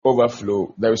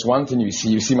overflow, there is one thing you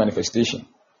see manifestation.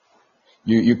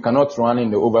 You cannot run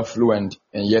in the overflow and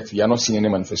yet you are not seeing any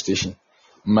manifestation.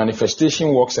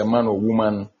 Manifestation works a man or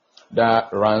woman that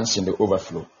runs in the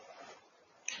overflow.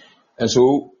 And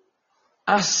so,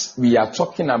 as we are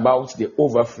talking about the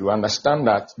overflow, understand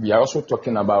that we are also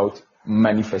talking about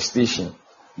manifestation.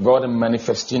 God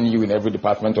manifesting you in every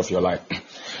department of your life.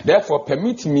 Therefore,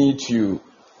 permit me to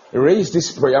raise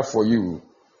this prayer for you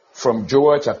from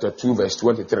Joel chapter 2 verse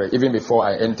 23, even before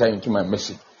I enter into my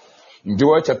message. In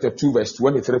Joel chapter 2 verse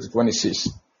 23 to 26,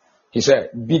 he said,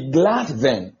 "Be glad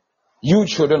then, you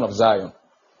children of Zion,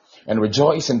 and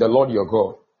rejoice in the Lord your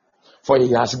God, for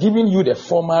he has given you the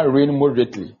former rain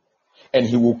moderately, and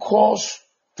he will cause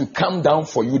to come down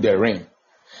for you the rain.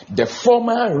 The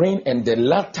former rain and the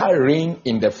latter rain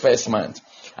in the first month."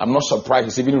 I'm not surprised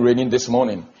it's even raining this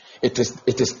morning. It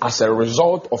is as a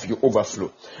result of your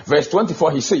overflow. Verse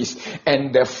 24, he says,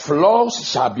 "And the floors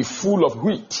shall be full of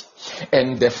wheat,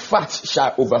 and the fat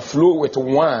shall overflow with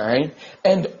wine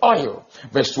and oil."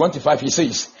 Verse 25, he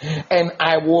says, "And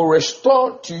I will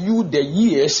restore to you the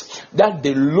years that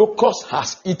the locust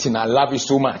has eaten." I love it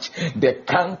so much. "The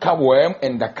cankerworm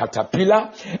and the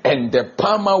caterpillar and the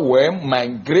palmer worm, my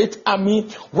great army,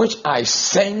 which I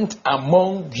sent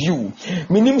among you."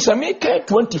 Meaning, Samika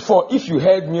 24, if you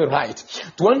heard me right,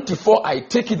 24, I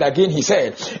take it again, he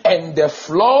said, "And the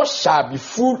floor shall be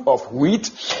full of wheat,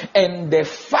 and the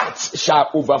fat shall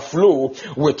overflow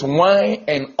with wine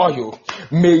and oil."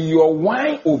 May your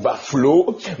wine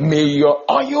overflow. May your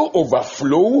oil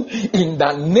overflow in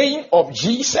the name of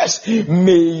Jesus.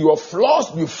 May your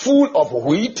floors be full of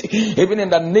wheat, even in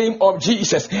the name of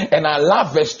Jesus. And I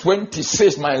love verse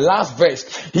 26, my last verse.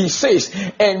 He says,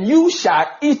 "And you shall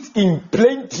eat in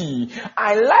plenty."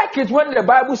 I like it when the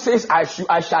Bible says I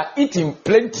shall eat in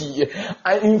plenty.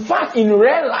 In fact, in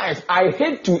real life, I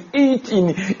hate to eat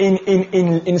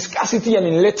in scarcity and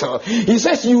in little. He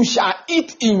says, "You shall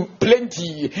eat in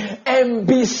plenty and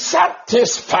be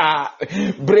satisfied."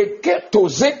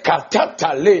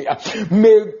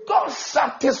 May God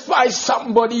satisfy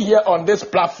somebody here on this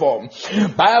platform.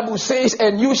 Bible says,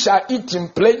 "And you shall eat in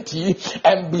plenty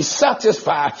and be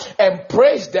satisfied, and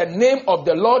praise the name of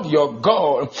the Lord your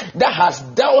God that has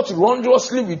dealt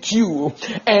wondrously with you,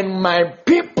 and my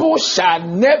people shall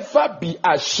never be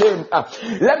ashamed."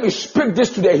 Let me speak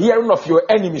this to the hearing of your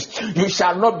enemies. You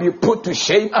shall not be put to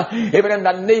shame. Even in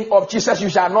the name of Jesus, you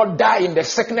shall not die in the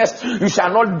sickness. You shall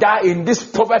not die in this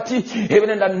poverty. Even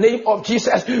in the name of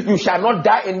Jesus, you shall not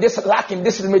die in this lack, in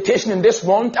this limitation, in this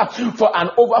want. For an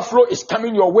overflow is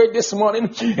coming your way this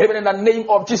morning. Even in the name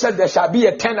of Jesus, there shall be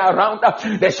a turnaround.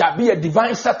 There shall be a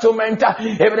divine settlement.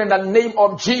 Even in the name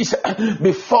of Jesus,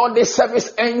 before this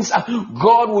service ends,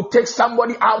 God will take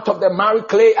somebody out of the miry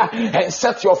clay and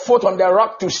set your foot on the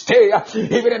rock to stay.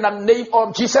 Even in the name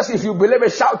of Jesus, if you believe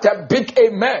it, shout a big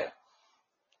amen.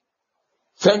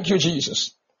 Thank you,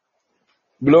 Jesus.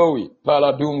 Glory.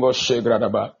 Paladungo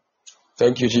Shegradaba.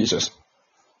 Thank you, Jesus.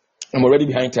 I'm already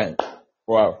behind time.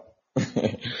 Wow.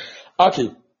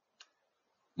 Okay.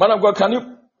 Man of God, can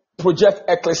you project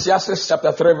Ecclesiastes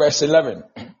chapter 3 verse 11?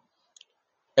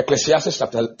 Ecclesiastes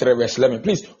chapter 3 verse 11.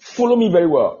 Please follow me very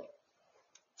well.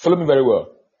 Follow me very well.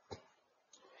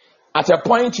 At a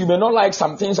point, you may not like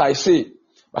some things I say,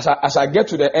 but as I get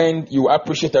to the end, you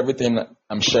appreciate everything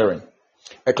I'm sharing.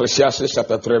 Ecclesiastes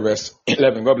chapter 3 verse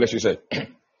 11. God bless you, sir.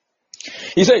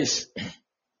 He says,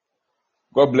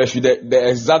 God bless you. The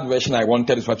exact version I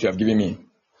wanted is what you have given me.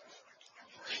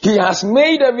 He has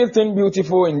made everything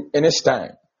beautiful in his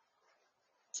time.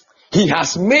 He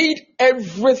has made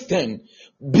everything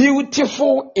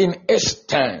beautiful in his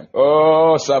time.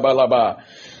 Oh, Sabalaba.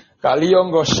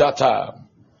 Kaliongo Shata.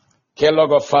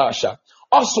 Kelogo Fasha.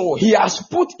 Also, he has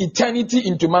put eternity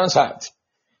into man's heart.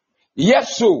 Yet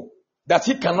so that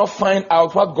he cannot find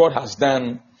out what God has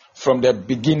done from the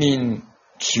beginning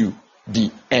to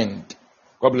the end.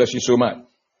 God bless you so much.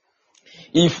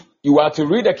 If you are to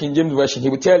read the King James Version, he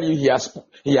will tell you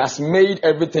he has made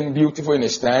everything beautiful in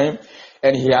his time,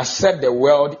 and he has set the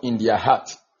world in their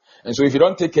heart. And so if you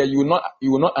don't take care, you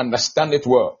will not understand it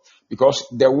well. Because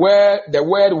the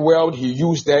word world he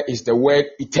used there is the word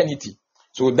eternity.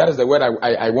 So that is the word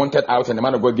I wanted out, and the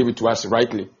man of God gave it to us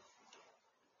rightly.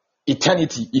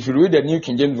 Eternity. If you read the New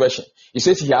King James Version, it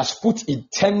says he has put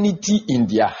eternity in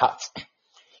their heart.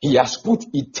 He has put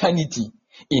eternity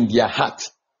in their heart.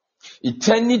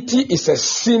 Eternity is a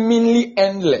seemingly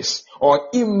endless or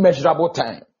immeasurable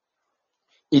time.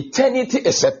 Eternity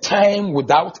is a time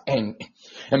without end.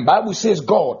 And Bible says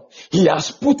God, he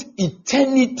has put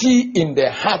eternity in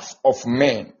the hearts of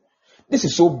men. This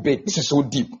is so big. This is so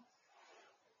deep.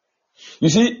 You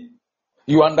see,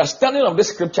 Your understanding of this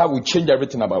scripture will change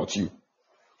everything about you.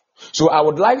 So I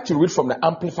would like to read from the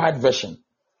Amplified Version.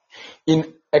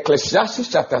 In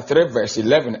Ecclesiastes chapter 3 verse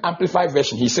 11, Amplified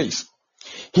Version, he says,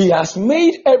 He has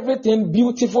made everything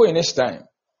beautiful in His time.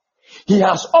 He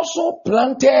has also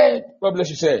planted, God bless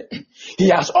you, say, He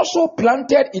has also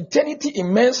planted eternity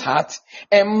in men's hearts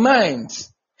and minds.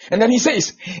 And then he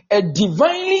says, a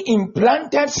divinely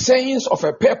implanted sense of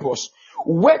a purpose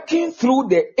working through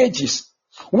the ages,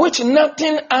 which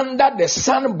nothing under the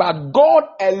sun but God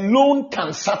alone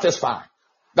can satisfy.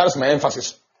 That is my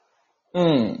emphasis.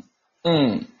 A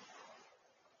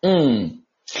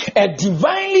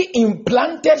divinely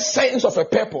implanted sense of a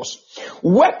purpose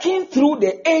working through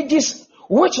the ages,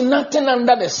 which nothing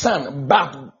under the sun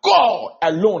but God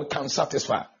alone can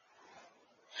satisfy.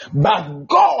 But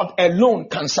God alone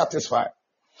can satisfy.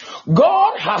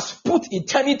 God has put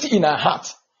eternity in our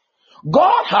heart.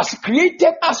 God has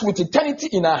created us with eternity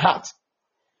in our heart.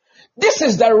 This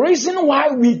is the reason why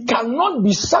we cannot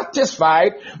be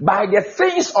satisfied by the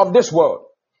things of this world.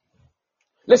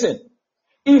 Listen,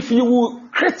 if you will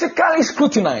critically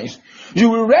scrutinize,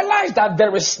 you will realize that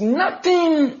there is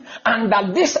nothing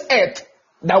under this earth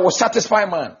that will satisfy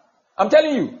man. I'm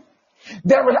telling you,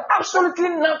 there is absolutely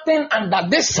nothing under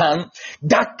this sun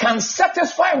that can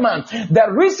satisfy man.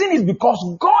 The reason is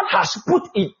because God has put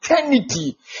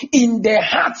eternity in the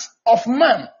hearts of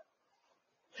man.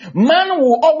 Man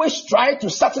will always try to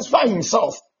satisfy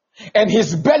himself and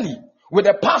his belly with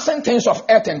the passing things of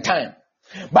earth and time.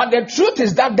 But the truth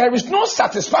is that there is no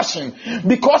satisfaction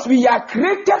because we are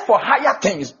created for higher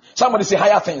things. Somebody say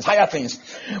higher things, higher things.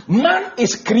 Man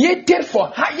is created for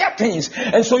higher things.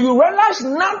 And so you realize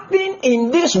nothing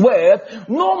in this world,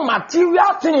 no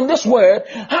material thing in this world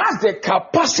has the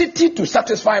capacity to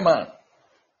satisfy man.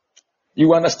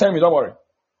 You understand me? Don't worry.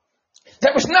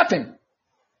 There is nothing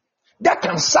that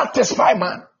can satisfy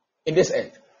man in this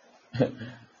earth.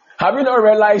 Have you not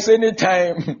realized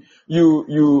anytime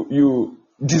you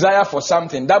desire for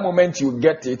something, that moment you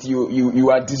get it, you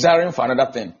are desiring for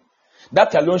another thing.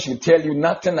 That alone should tell you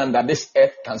nothing under this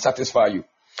earth can satisfy you.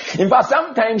 In fact,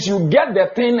 sometimes you get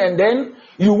the thing and then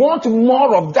you want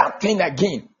more of that thing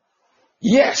again.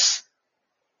 Yes.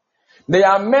 There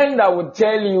are men that would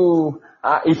tell you,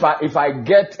 if I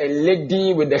get a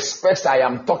lady with the specs I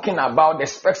am talking about, the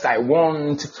specs I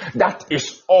want, that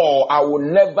is all. I will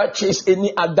never chase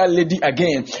any other lady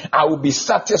again. I will be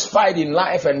satisfied in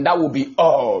life and that will be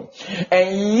all.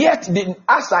 And yet,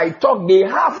 as I talk, they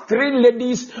have 3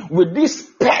 ladies with these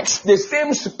specs, the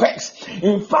same specs.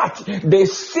 In fact, the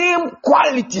same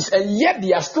qualities, and yet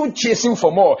they are still chasing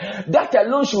for more. That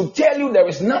alone should tell you there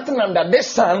is nothing under this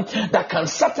sun that can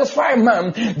satisfy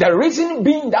man. The reason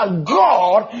being that God,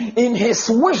 in His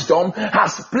wisdom,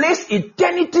 has placed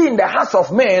eternity in the hearts of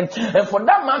men, and for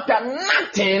that matter,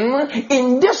 nothing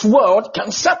in this world can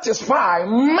satisfy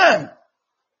man.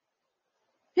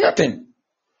 Nothing.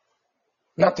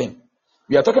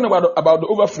 We are talking about the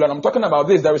overflow, and I'm talking about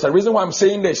this. There is a reason why I'm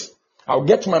saying this. I'll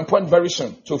get to my point very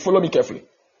soon, so follow me carefully.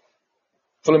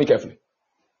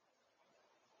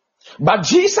 But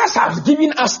Jesus has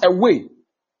given us a way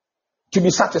to be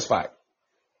satisfied.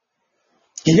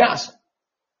 He has.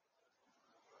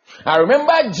 I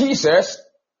remember Jesus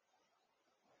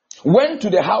went to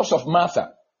the house of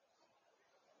Martha.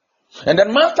 And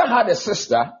then Martha had a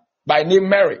sister by name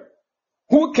Mary,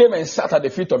 who came and sat at the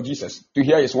feet of Jesus to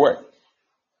hear His word.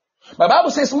 The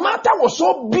Bible says Martha was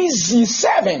so busy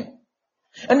serving.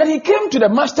 And then he came to the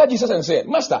Master Jesus and said,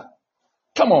 Master,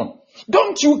 come on,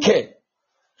 don't you care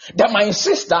that my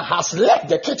sister has left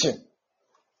the kitchen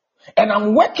and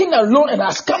I'm working alone and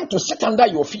has come to sit under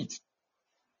your feet?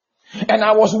 And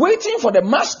I was waiting for the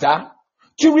Master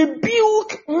to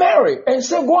rebuke Mary and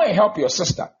say, go and help your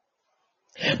sister.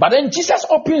 But then Jesus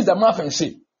opens the mouth and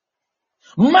says,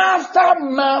 Martha,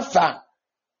 Martha,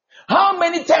 how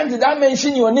many times did I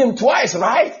mention your name? Twice,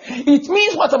 right? It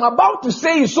means what I'm about to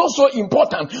say is so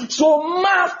important. So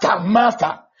Martha,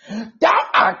 Martha, thou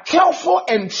art careful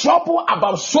and troubled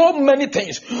about so many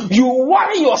things. You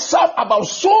worry yourself about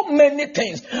so many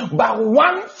things. But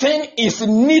one thing is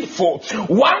needful.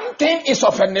 One thing is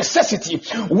of a necessity.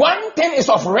 One thing is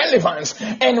of relevance.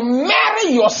 And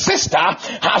Mary, your sister,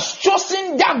 has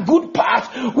chosen that good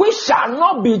path which shall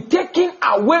not be taken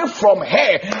away from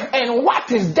her. And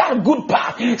what is that good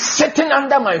path? Sitting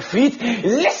under my feet,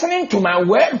 listening to my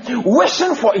word,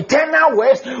 wishing for eternal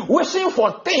words, wishing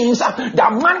for things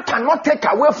that man cannot take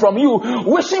away from you,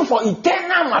 wishing for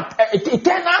eternal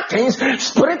things,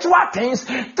 spiritual things,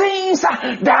 things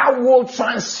that will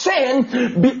transcend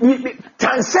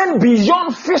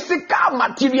beyond physical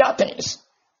material things.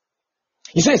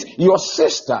 He says, your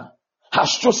sister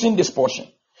has chosen this portion.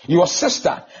 Your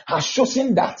sister has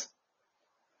chosen that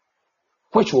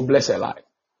which will bless her life.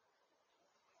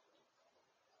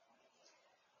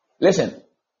 Listen,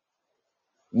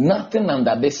 nothing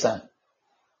under this sun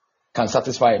can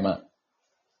satisfy a man.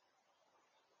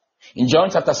 In John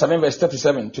chapter 7 verse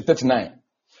 37 to 39,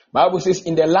 Bible says,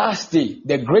 in the last day,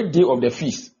 the great day of the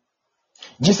feast,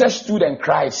 Jesus stood and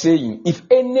cried, saying, if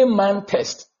any man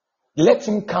thirst, let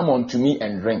him come unto me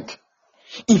and drink.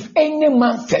 If any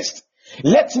man thirst,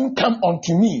 let him come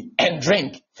unto me and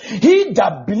drink. He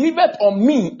that believeth on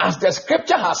me, as the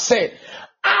scripture has said,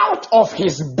 out of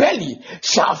his belly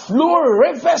shall flow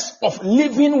rivers of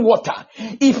living water.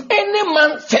 If any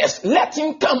man thirst, let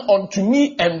him come unto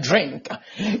me and drink.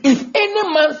 If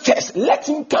any man thirst, let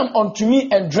him come unto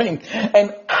me and drink.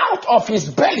 And out of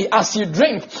his belly, as he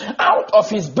drink, out of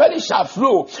his belly shall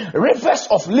flow rivers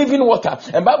of living water.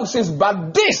 And Bible says,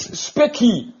 but this spake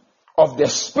he of the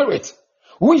Spirit,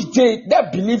 which they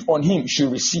that believe on him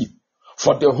should receive.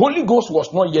 For the Holy Ghost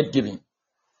was not yet given.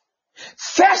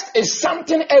 Thirst is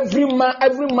something every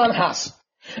man has.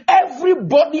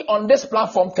 Everybody on this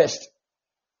platform thirsts.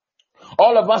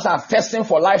 All of us are thirsting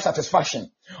for life satisfaction.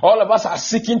 All of us are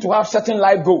seeking to have certain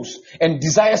life goals and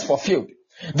desires fulfilled.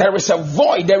 There is a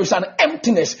void, there is an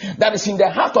emptiness that is in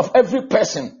the heart of every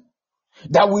person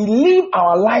that we live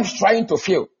our lives trying to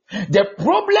fill. The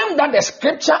problem that the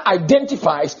scripture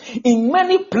identifies in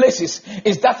many places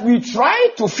is that we try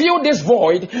to fill this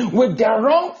void with the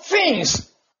wrong things.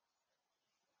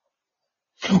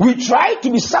 We try to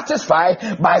be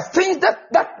satisfied by things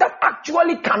that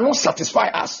actually cannot satisfy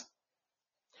us.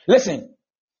 Listen,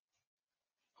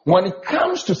 when it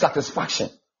comes to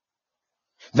satisfaction,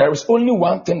 there is only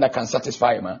one thing that can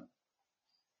satisfy a man.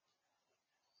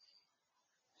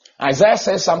 Isaiah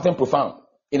says something profound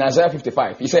in Isaiah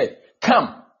 55. He said,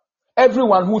 come,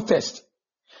 everyone who thirsts,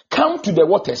 come to the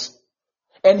waters,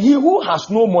 and he who has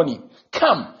no money,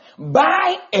 come,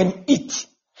 buy and eat.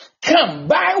 Come,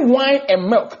 buy wine and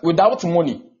milk without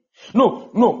money.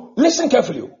 No, listen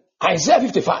carefully. Isaiah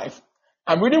 55.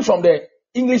 I'm reading from the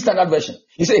English Standard Version.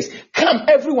 He says, come,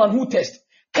 everyone who thirsts,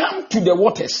 come to the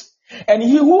waters, and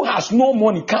he who has no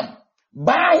money, come,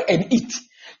 buy and eat.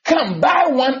 Come, buy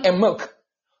wine and milk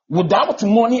without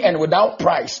money and without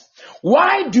price.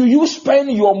 Why do you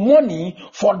spend your money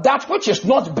for that which is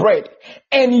not bread,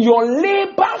 and your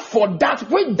labor for that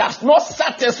which does not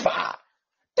satisfy?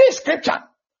 This scripture.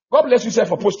 God bless you, sir,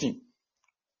 for posting.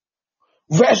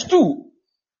 Verse 2.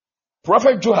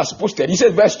 Prophet Joe has posted. He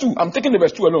says, verse 2. I'm taking the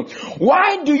verse 2 alone.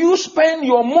 Why do you spend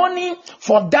your money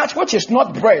for that which is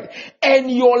not bread,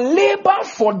 and your labor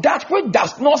for that which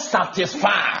does not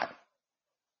satisfy?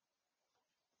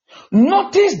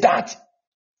 Notice that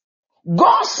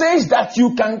God says that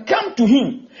you can come to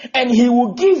him and he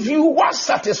will give you what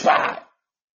satisfies.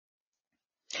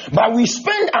 But we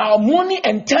spend our money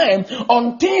and time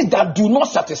on things that do not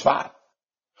satisfy.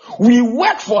 We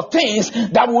work for things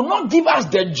that will not give us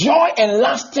the joy and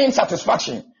lasting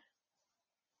satisfaction.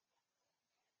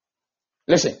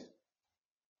 Listen,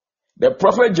 the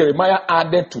prophet Jeremiah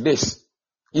added to this.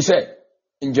 He said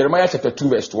in Jeremiah chapter 2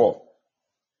 verse 12,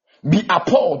 be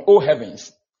appalled, O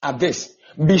heavens, at this.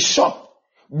 Be shocked,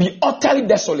 be utterly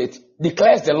desolate,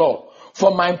 declares the Lord.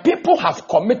 For my people have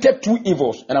committed two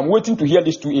evils, and I'm waiting to hear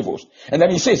these two evils. And then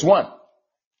he says, one,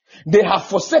 they have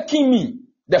forsaken me,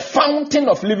 the fountain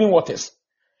of living waters.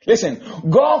 Listen,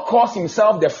 God calls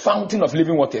himself the fountain of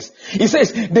living waters. He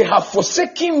says, they have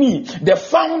forsaken me, the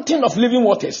fountain of living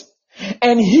waters,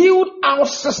 and hewed out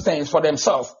cisterns for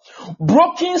themselves,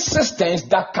 broken cisterns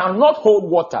that cannot hold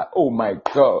water. Oh my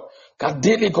God.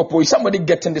 Is somebody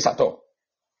getting this at all?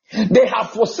 They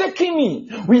have forsaken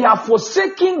me. We have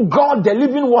forsaken God, the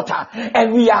living water,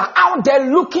 and we are out there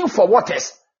looking for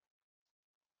waters.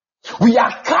 We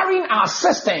are carrying our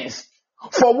cisterns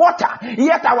for water,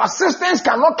 yet our cisterns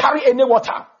cannot carry any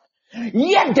water.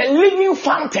 Yet the living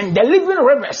fountain, the living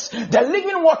rivers, the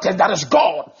living water that is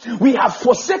God, we have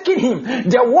forsaken him.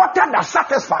 The water that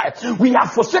satisfies, we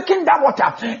have forsaken that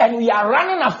water, and we are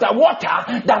running after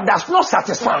water that does not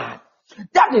satisfy.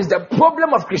 That is the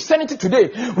problem of Christianity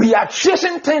today. We are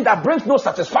chasing things that brings no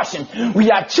satisfaction.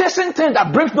 We are chasing things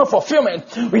that brings no fulfillment.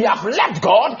 We have left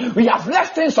God. We have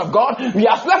left things of God. We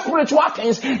have left spiritual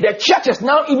things. The church is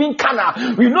now even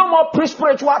carnal. We no more preach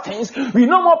spiritual things. We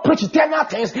no more preach eternal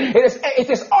things. It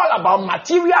is all about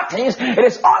material things. It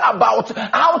is all about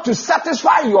how to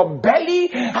satisfy your belly,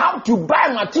 how to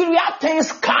buy material things,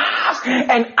 cars,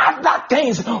 and other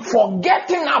things,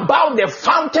 forgetting about the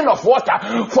fountain of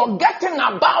water, forgetting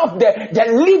about the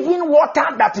living water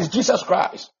that is Jesus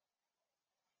Christ.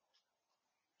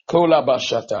 Kola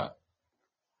Bashata.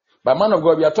 But man of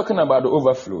God, we are talking about the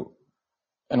overflow.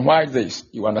 And why this?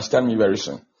 You understand me very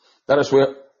soon. That is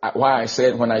why I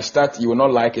said when I start, you will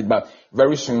not like it, but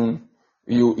very soon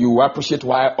you will appreciate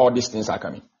why all these things are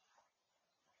coming.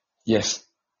 Yes.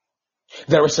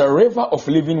 There is a river of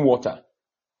living water.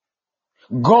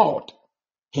 God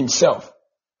himself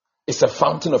is a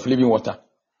fountain of living water.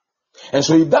 And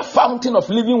so if that fountain of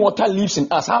living water lives in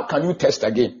us, how can you test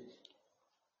again?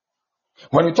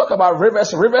 When we talk about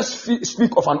rivers,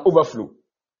 speak of an overflow.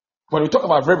 When we talk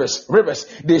about rivers,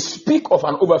 they speak of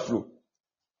an overflow.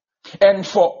 And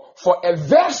for a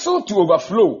vessel to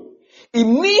overflow, it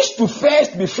needs to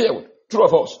first be filled. True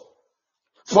of us.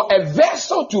 For a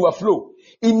vessel to overflow,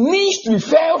 it needs to be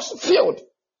first filled.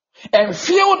 And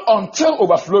filled until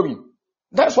overflowing.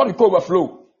 That's what we call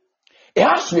overflow. It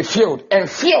has to be filled and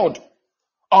filled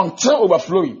until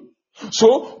overflowing.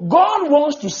 So God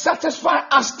wants to satisfy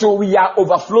us till we are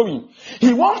overflowing.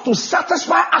 He wants to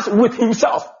satisfy us with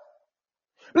himself.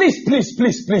 Please.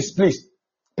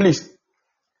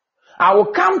 I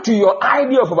will come to your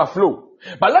idea of overflow.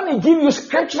 But let me give you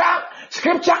scripture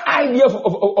idea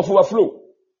of overflow.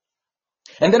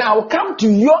 And then I will come to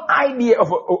your idea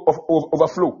of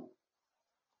overflow.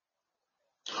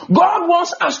 God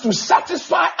wants us to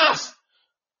satisfy us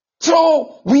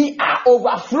so we are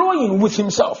overflowing with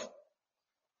himself.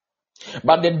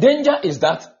 But the danger is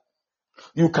that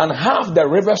you can have the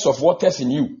rivers of waters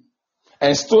in you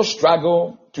and still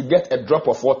struggle to get a drop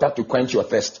of water to quench your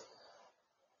thirst.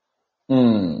 I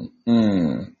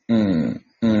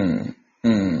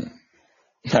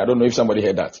don't know if somebody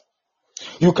heard that.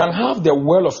 You can have the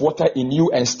well of water in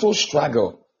you and still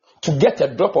struggle to get a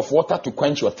drop of water to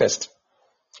quench your thirst.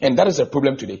 And that is a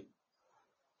problem today.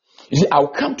 You see, I'll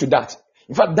come to that.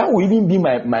 In fact, that will even be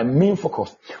my main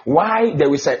focus. Why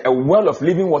there is a well of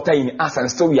living water in us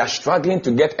and still we are struggling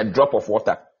to get a drop of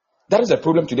water. That is a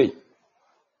problem today.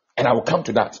 And I will come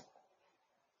to that.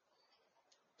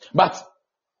 But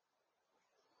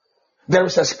there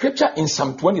is a scripture in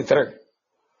Psalm 23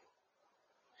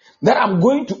 that I'm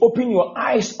going to open your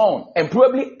eyes on and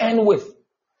probably end with.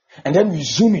 And then we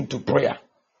zoom into prayer.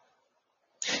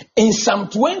 In Psalm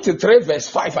 23 verse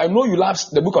 5, I know you love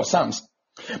the book of Psalms.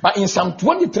 But in Psalm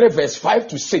 23 verse 5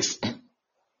 to 6,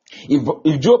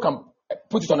 if Joe can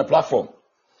put it on the platform,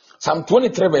 Psalm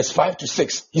 23 verse 5 to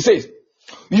 6, he says,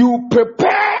 you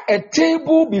prepare a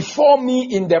table before me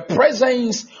in the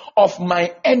presence of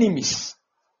my enemies.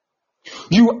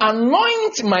 You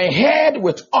anoint my head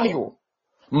with oil.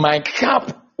 My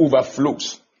cup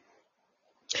overflows.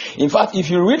 In fact, if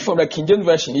you read from the King James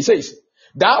Version, he says,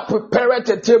 thou preparest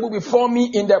a table before me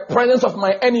in the presence of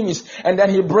my enemies. And then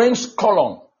he brings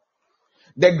colon.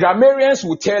 The grammarians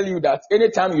will tell you that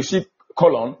anytime you see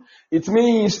colon, it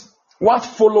means what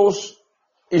follows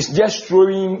is just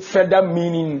throwing further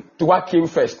meaning to what came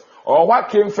first. Or what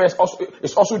came first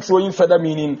is also throwing further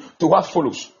meaning to what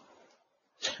follows.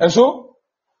 And so,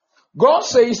 God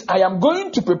says, I am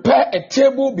going to prepare a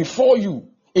table before you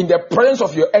in the presence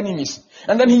of your enemies.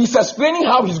 And then he is explaining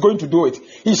how he's going to do it.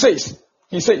 He says,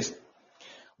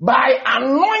 by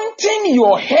anointing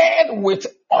your head with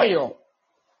oil.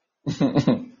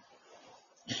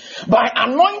 By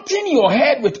anointing your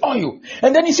head with oil.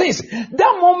 And then he says,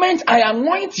 that moment I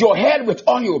anoint your head with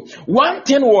oil, one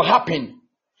thing will happen.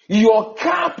 Your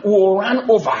cup will run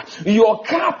over. Your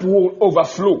cup will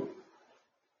overflow.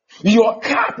 Your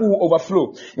cup will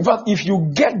overflow. In fact, if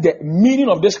you get the meaning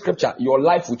of this scripture, your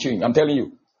life will change. I'm telling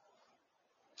you.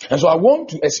 And so I want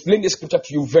to explain this scripture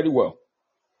to you very well.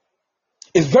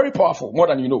 It's very powerful, more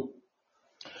than you know.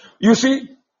 You see,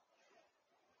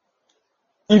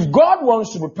 if God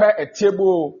wants to prepare a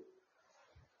table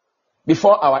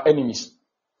before our enemies,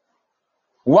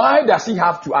 why does he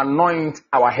have to anoint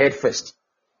our head first?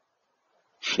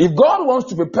 If God wants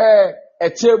to prepare a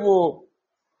table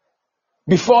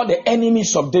before the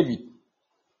enemies of David,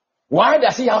 why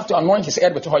does he have to anoint his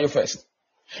head with oil first?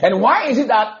 And why is it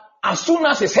that as soon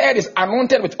as his head is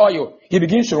anointed with oil, he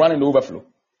begins to run in the overflow?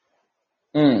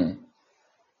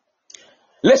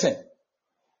 Listen,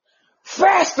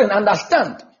 first and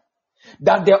understand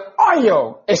that the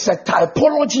oil is a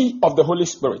typology of the Holy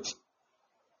Spirit.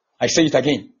 I say it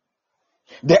again.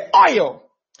 The oil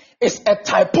is a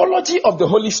typology of the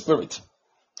Holy Spirit.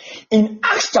 In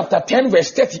Acts chapter 10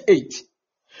 verse 38,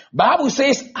 Bible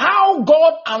says how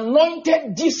God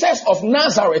anointed Jesus of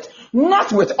Nazareth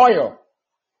not with oil.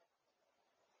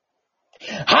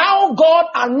 How God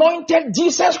anointed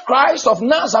Jesus Christ of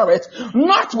Nazareth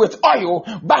not with oil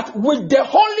but with the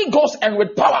Holy Ghost and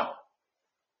with power.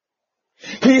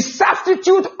 He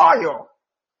substituted oil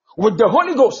with the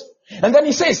Holy Ghost And then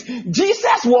he says,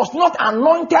 Jesus was not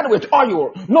anointed with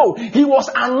oil. No, he was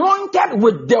anointed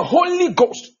with the Holy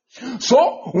Ghost.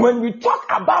 So when we talk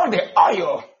about the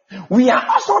oil, we are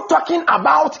also talking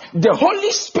about the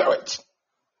Holy Spirit.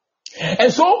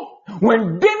 And so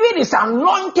when David is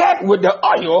anointed with the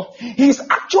oil, he's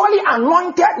actually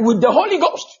anointed with the Holy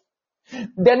Ghost.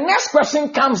 The next question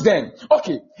comes then.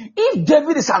 Okay, if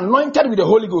David is anointed with the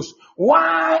Holy Ghost,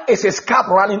 why is his cup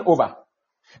running over?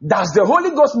 Does the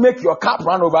Holy Ghost make your cup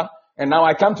run over? And now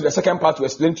I come to the second part to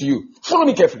explain to you. Follow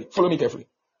me carefully. Follow me carefully.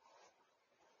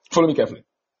 Follow me carefully.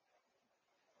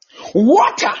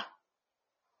 Water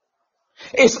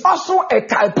is also a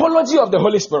typology of the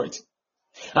Holy Spirit.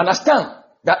 Understand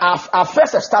that I've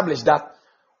first established that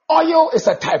oil is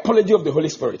a typology of the Holy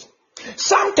Spirit.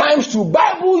 Sometimes the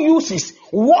Bible uses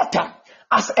water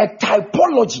as a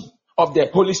typology of the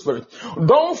Holy Spirit.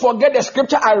 Don't forget the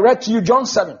scripture I read to you, John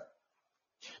 7.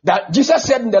 That Jesus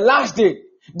said in the last day,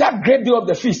 that great day of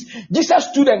the feast, Jesus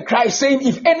stood and cried, saying,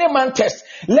 if any man thirst,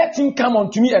 let him come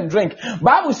unto me and drink.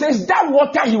 Bible says that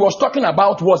water he was talking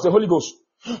about was the Holy Ghost.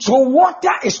 So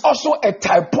water is also a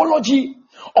typology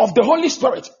of the Holy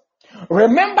Spirit.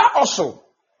 Remember also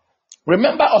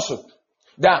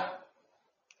that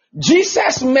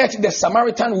Jesus met the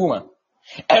Samaritan woman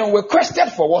and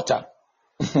requested for water.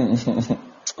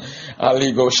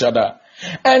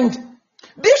 And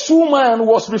this woman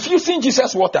was refusing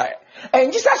Jesus water.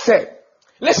 And Jesus said,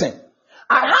 listen,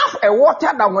 I have a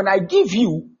water that when I give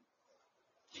you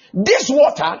this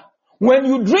water, when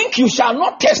you drink, you shall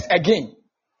not thirst again.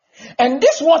 And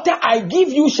this water I give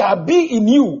you shall be in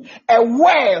you a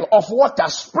well of water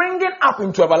springing up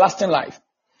into everlasting life.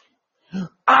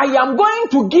 I am going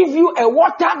to give you a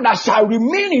water that shall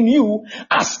remain in you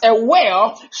as a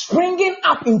well springing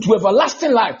up into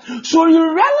everlasting life. So you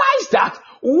realize that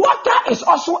water is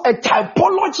also a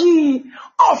typology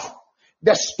of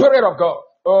the Spirit of God.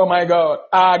 Oh my God.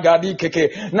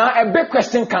 Now a big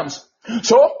question comes.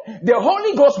 So the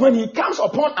Holy Ghost, when he comes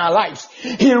upon our lives,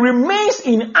 he remains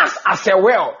in us as a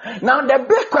well. Now the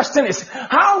big question is,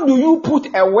 how do you put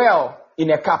a well in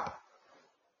a cup?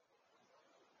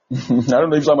 I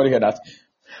don't know if somebody heard that.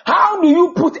 How do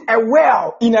you put a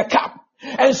well in a cup?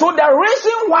 And so the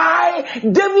reason why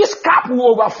David's cup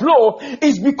will overflow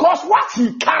is because what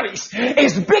he carries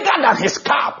is bigger than his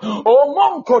cup. Oh,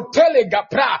 Monko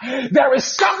Telegapra. There is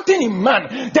something in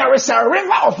man. There is a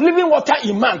river of living water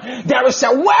in man. There is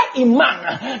a well in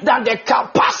man that the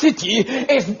capacity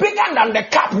is bigger than the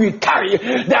cup we carry.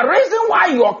 The reason why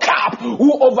your cup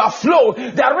will overflow,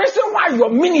 the reason why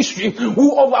your ministry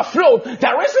will overflow,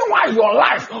 the reason why your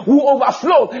life will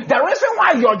overflow, the reason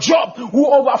why your job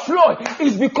will overflow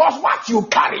is because what you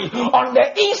carry on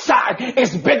the inside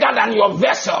is bigger than your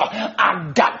vessel.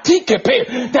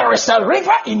 There is a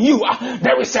river in you.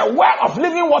 There is a well of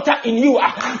living water in you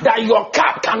that your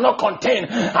cup cannot contain.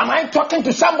 Am I talking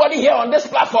to somebody here on this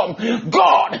platform?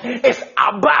 God is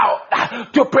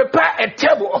about to prepare a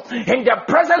table in the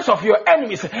presence of your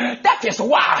enemies. That is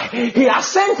why he has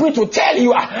sent me to tell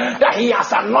you that he has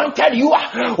anointed you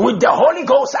with the Holy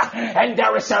Ghost, and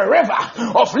there is a river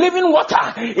of living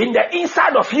water in the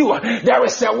inside of you. There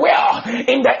is a well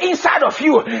in the inside of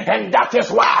you, and that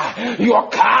is why your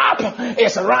cup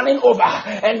is running over,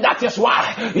 and that is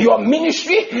why your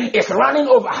ministry is running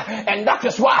over, and that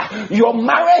is why your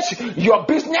marriage, your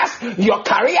business, your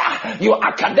career, your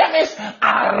academics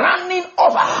are running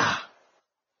over.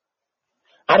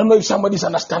 I don't know if somebody's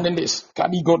understanding this.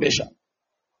 Kabigodesha.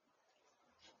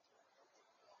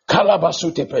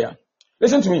 Kalabasutepeya.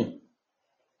 Listen to me.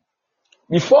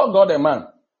 Before God and man,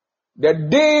 the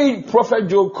day Prophet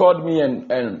Job called me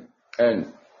and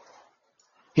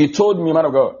he told me, man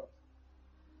of God,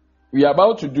 we are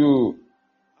about to do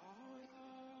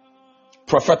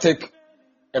prophetic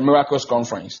and miracles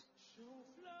conference.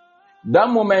 That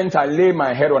moment I lay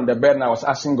my head on the bed and I was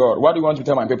asking God, what do you want to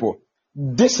tell my people?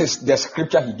 This is the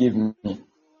scripture he gave me.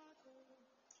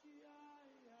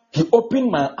 He opened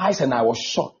my eyes and I was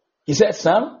shocked. He said,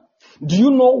 son, do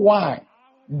you know why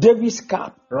David's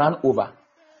cup ran over?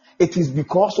 It is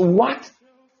because what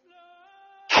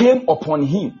came upon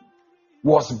him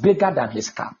was bigger than his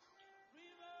cup.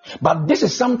 But this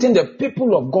is something the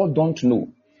people of God don't know.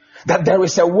 That there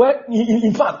is a well.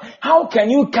 In fact, how can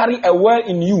you carry a well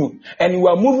in you and you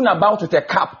are moving about with a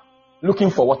cup looking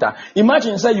for water?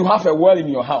 Imagine, say you have a well in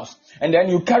your house and then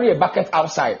you carry a bucket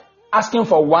outside asking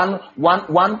for one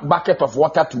bucket of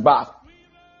water to bath.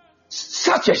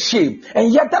 Such a shame.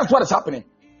 And yet that's what is happening.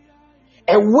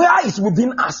 A well is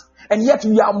within us, and yet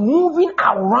we are moving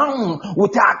around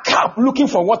with our cup looking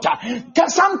for water.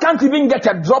 Some can't even get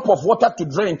a drop of water to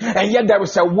drink, and yet there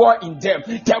is a well in them.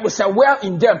 There is a well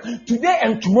in them. Today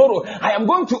and tomorrow, I am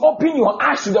going to open your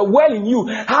eyes to the well in you,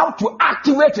 how to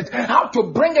activate it, how to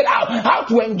bring it out, how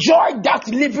to enjoy that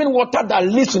living water that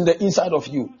lives in the inside of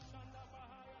you.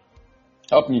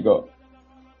 Help me, God.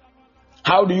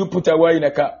 How do you put a well in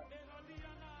a cup?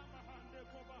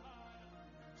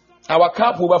 Our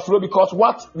cup will overflow because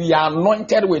what we are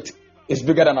anointed with is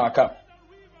bigger than our cup.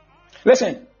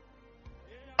 Listen,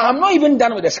 I'm not even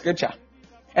done with the scripture.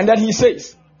 And then he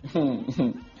says, goodness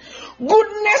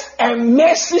and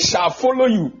mercy shall follow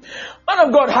you. Man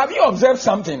of God, have you observed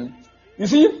something? You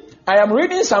see, I am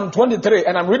reading Psalm 23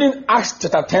 and I'm reading Acts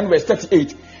chapter 10 verse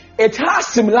 38. It has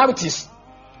similarities.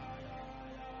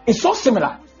 It's so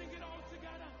similar.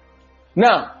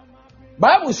 Now,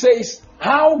 Bible says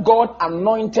how God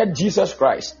anointed Jesus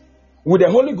Christ with the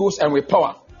Holy Ghost and with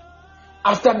power.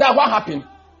 After that, what happened?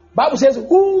 Bible says,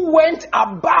 who went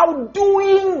about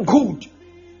doing good.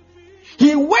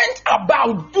 He went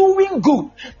about doing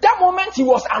good. That moment he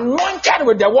was anointed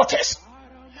with the waters.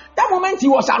 That moment he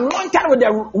was anointed with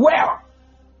the well.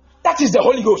 That is the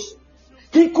Holy Ghost.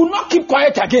 He could not keep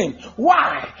quiet again.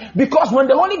 Why? Because when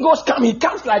the Holy Ghost comes, he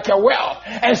comes like a well.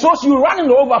 And so you run in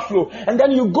the overflow. And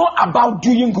then you go about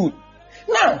doing good.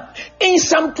 Now, in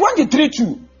Psalm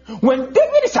 23:2, when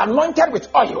David is anointed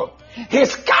with oil,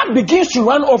 his cup begins to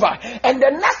run over. And the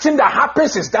next thing that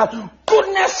happens is that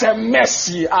goodness and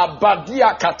mercy,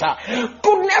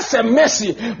 goodness and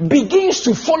mercy begins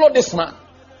to follow this man.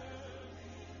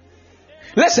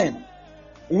 Listen,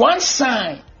 one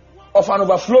sign of an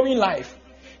overflowing life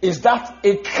is that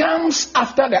it comes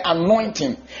after the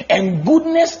anointing, and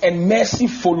goodness and mercy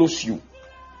follows you.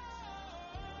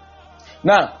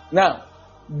 Now,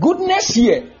 goodness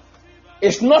here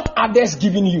is not others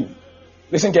giving you.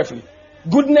 Listen carefully.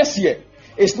 Goodness here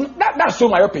is not, that's so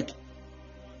myopic.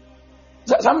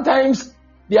 Sometimes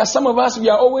there are some of us, we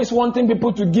are always wanting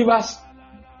people to give us,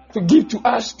 to give to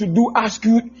us, to do us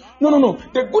good. No.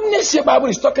 The goodness here Bible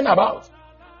is talking about,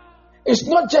 it's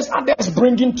not just others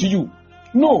bringing to you.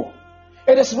 No.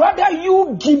 It is rather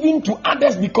you giving to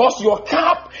others because your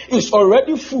cup is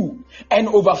already full and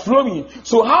overflowing.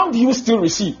 So how do you still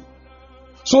receive?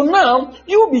 So now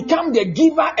you become the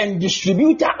giver and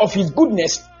distributor of his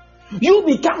goodness. You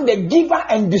become the giver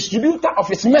and distributor of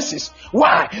his message.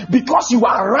 Why? Because you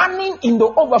are running in the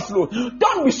overflow.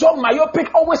 Don't be so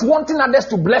myopic, always wanting others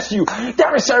to bless you.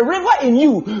 There is a river in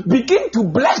you. Begin to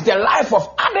bless the life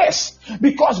of others,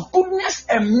 because goodness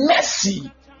and mercy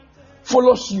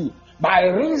follows you by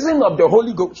reason of the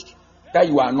Holy Ghost that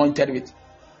you are anointed with.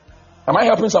 Am I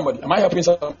helping somebody?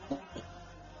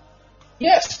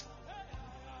 Yes.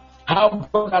 How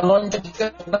God anointed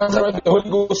Jesus of Nazareth with the Holy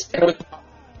Ghost and with power.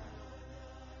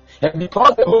 And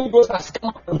because the Holy Ghost has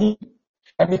come upon him,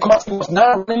 and because he was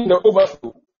now running the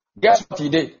overflow, guess what he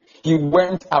did? He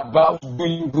went about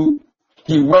doing good.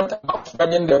 He went about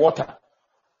spreading the water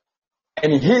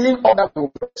and healing all the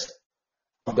works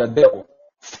of the devil.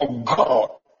 For God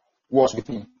was with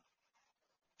him.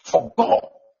 For God.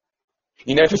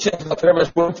 In Ephesians 3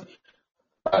 verse 20,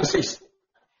 Bible says,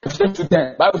 Ephesians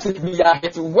 2:10, Bible says, we are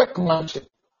his workmanship,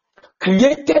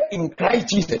 created in Christ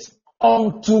Jesus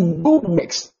unto good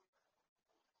works.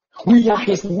 We are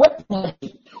his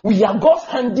workmanship. We are God's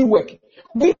handiwork.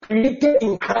 We created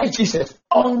in Christ Jesus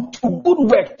unto good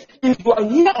work. If you are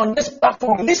here on this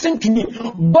platform, listen to me.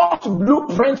 God's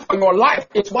blueprint for your life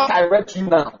is what I read to you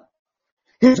now.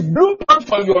 His blueprint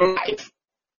for your life.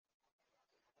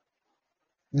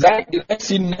 That is the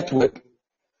SC network.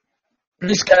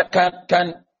 Please can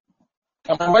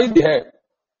I be here?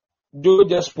 Joe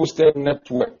just posted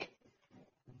network.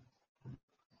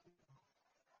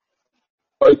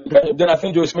 Then I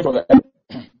think Joe is coming from the end.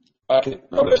 Okay,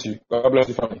 God bless you. God bless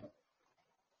you, family.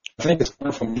 I think it's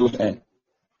coming from Joe's end.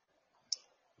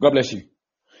 God bless you.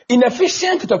 In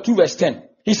Ephesians chapter 2 verse 10,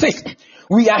 he says,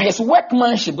 we are his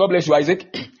workmanship, God bless you,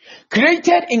 Isaac,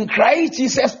 created in Christ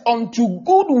Jesus unto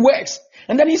good works.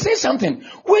 And then he says something,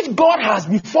 which God has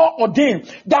before ordained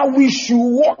that we should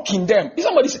walk in them.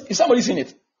 Is somebody seen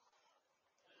it?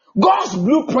 God's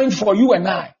blueprint for you and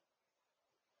I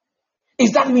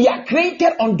is that we are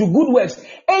created unto good works.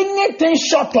 Anything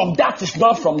short of that is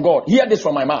not from God. Hear this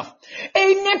from my mouth.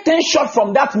 Anything short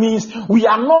from that means we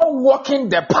are not walking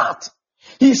the path.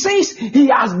 He says he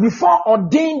has before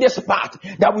ordained this path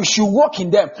that we should walk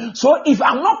in them. So if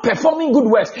I'm not performing good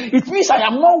works, it means I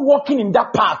am not walking in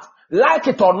that path. Like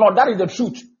it or not, that is the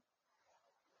truth.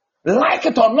 Like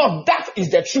it or not, that is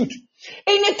the truth.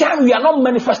 Anytime we are not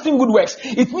manifesting good works,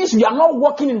 it means we are not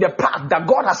walking in the path that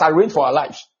God has arranged for our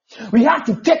lives. We have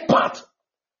to take part.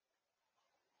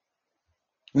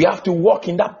 We have to walk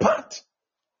in that path.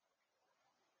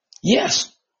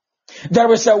 Yes.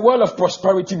 There is a well of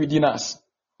prosperity within us.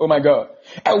 Oh my God.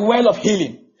 A well of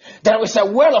healing. There is a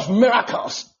well of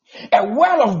miracles. A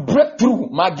well of breakthrough.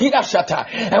 Magida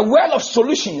Shata. A well of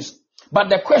solutions. But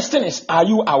the question is, are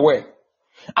you aware?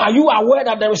 Are you aware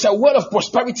that there is a well of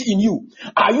prosperity in you?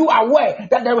 Are you aware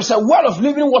that there is a well of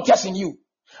living waters in you?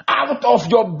 Out of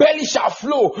your belly shall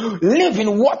flow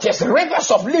living waters,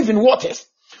 rivers of living waters.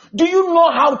 Do you know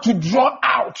how to draw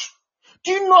out?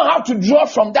 Do you know how to draw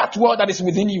from that well that is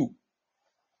within you?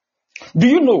 Do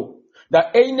you know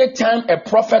that any time a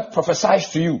prophet prophesies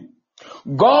to you,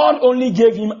 God only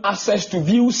gave him access to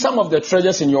view some of the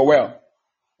treasures in your well?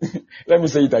 Let me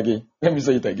say it again.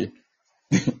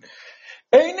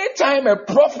 Anytime a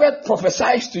prophet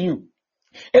prophesies to you,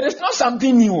 it is not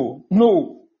something new.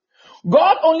 No.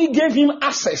 God only gave him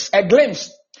access, a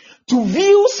glimpse, to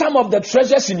view some of the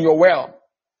treasures in your well.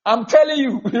 I'm telling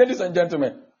you, ladies and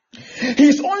gentlemen,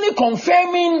 he's only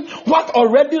confirming what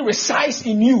already resides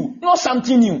in you, not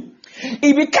something new.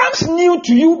 It becomes new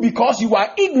to you because you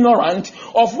are ignorant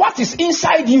of what is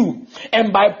inside you.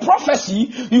 And by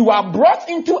prophecy, you are brought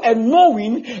into a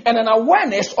knowing and an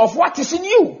awareness of what is in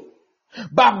you.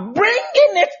 But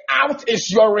bringing it out is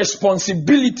your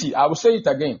responsibility. I will say it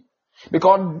again.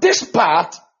 Because this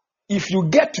part, if you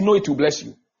get to know it, will bless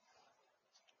you.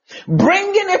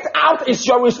 Bringing it out is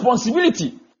your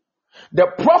responsibility. The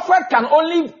prophet can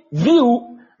only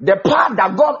view the part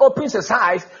that God opens his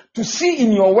eyes to see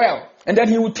in your well. And then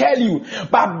he will tell you.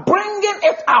 But bringing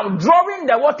it out, drawing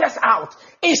the waters out,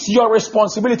 is your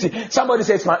responsibility. Somebody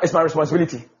says, it's my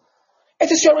responsibility.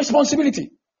 It is your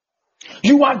responsibility.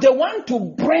 You are the one to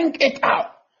bring it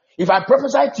out. If I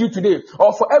prophesy to you today,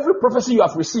 or for every prophecy you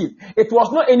have received, it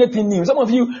was not anything new. Some of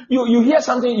you hear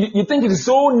something, you think it is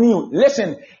so new.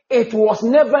 Listen, it was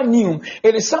never new.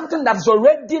 It is something that is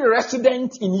already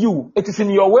resident in you. It is in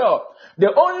your well.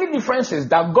 The only difference is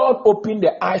that God opened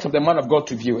the eyes of the man of God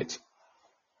to view it.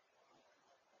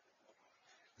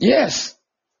 Yes.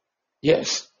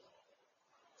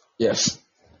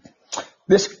 There's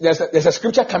a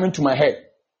scripture coming to my head.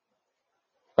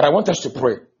 But I want us to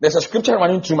pray. There's a scripture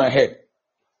running through my head.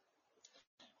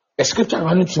 It's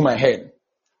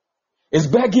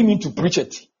begging me to preach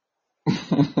it.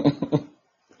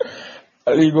 Aligo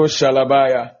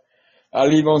Shalabaya.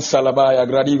 Aligo Salabaya.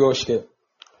 Gradigoshke.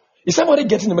 Is somebody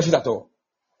getting the message at all?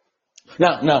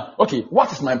 Now, okay,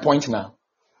 what is my point now?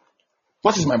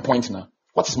 My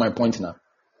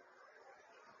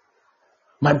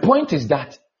point is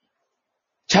that,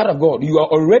 child of God, you are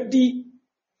already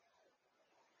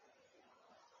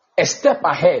a step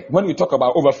ahead when we talk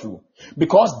about overflow.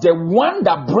 Because the one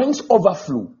that brings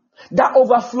overflow,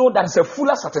 that is a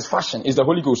fuller satisfaction, is the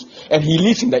Holy Ghost. And he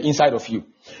lives in the inside of you.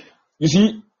 You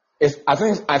see, I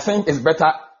think it's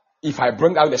better if I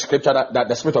bring out the scripture that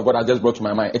the Spirit of God has just brought to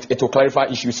my mind. It will clarify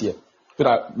issues here. So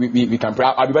that we can pray.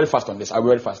 I'll be very fast on this.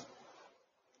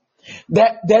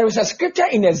 There is a scripture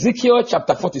in Ezekiel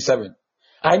chapter 47.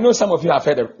 I know some of you have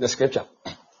heard the scripture.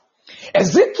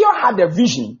 Ezekiel had a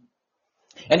vision.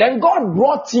 And then God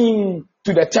brought him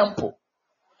to the temple.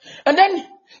 And then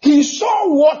he saw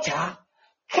water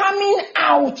coming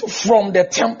out from the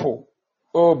temple.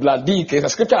 Oh, bloody, the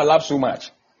scripture I love so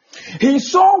much. He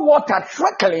saw water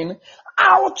trickling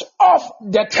out of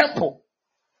the temple.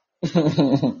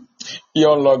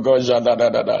 Your Lord God,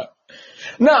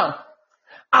 Now,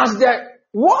 as the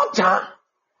water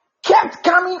kept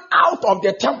coming out of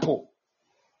the temple,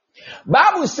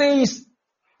 Bible says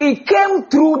it came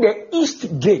through the east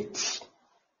gate.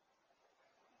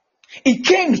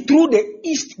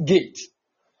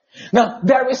 Now,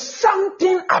 there is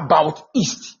something about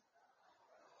east.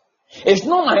 It's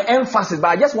not my emphasis, but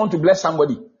I just want to bless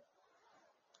somebody.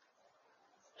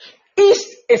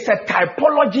 East is a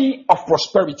typology of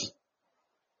prosperity.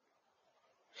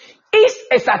 East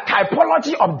is a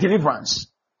typology of deliverance.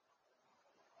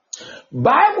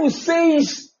 Bible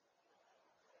says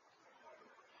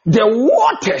the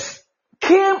waters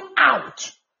came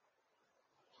out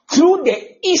through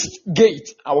the east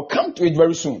gate. I will come to it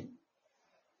very soon.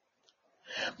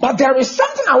 But there is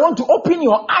something I want to open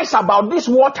your eyes about this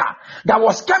water that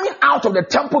was coming out of the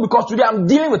temple, because today I'm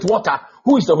dealing with water.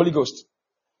 Who is the Holy Ghost?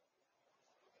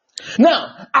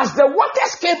 Now, as the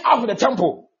waters came out of the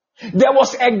temple, there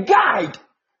was a guide,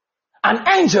 an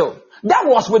angel that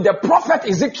was with the prophet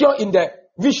Ezekiel in the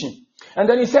vision. And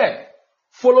then he said,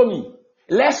 follow me.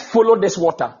 Let's follow this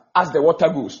water as the water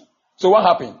goes. So what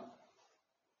happened?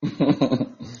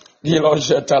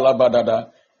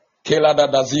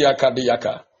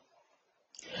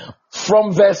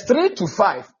 From verse 3 to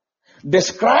 5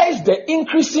 describes the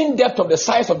increasing depth of the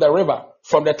size of the river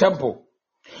from the temple.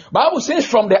 Bible says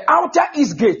from the outer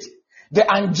east gate,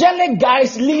 the angelic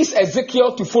guides leads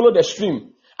Ezekiel to follow the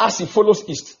stream as he follows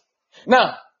east.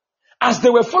 Now, as they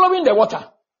were following the water,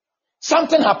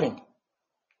 something happened.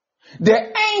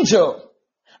 The angel,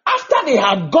 after they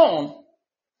had gone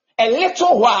a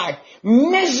little while,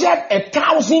 measured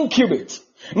 1,000 cubits.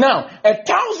 Now,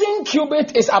 1,000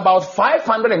 cubits is about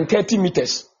 530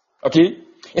 meters. Okay?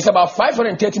 It's about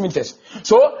 530 meters.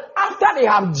 So, after they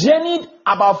have journeyed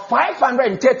about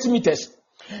 530 meters,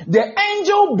 the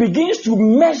angel begins to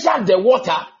measure the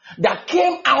water that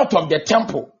came out of the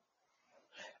temple.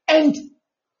 And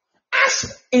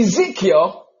asked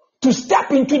Ezekiel to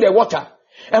step into the water.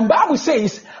 And Bible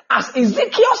says, as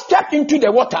Ezekiel stepped into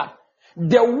the water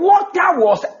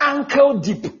was ankle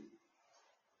deep.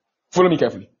 Follow me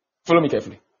carefully. Follow me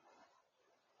carefully.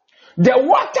 The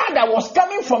water that was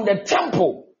coming from the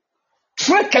temple,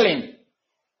 trickling,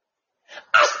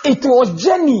 as it was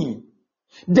journeying,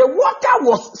 the water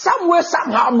was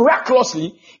somehow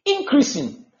miraculously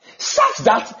increasing, such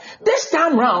that this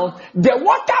time round, the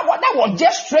water that was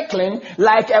just trickling,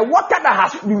 like a water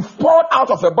that has been poured out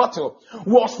of a bottle,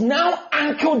 was now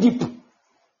ankle deep.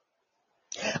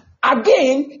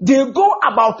 Again, they go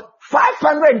about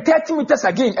 530 meters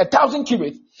again, 1,000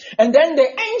 cubits, and then the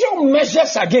angel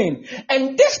measures again,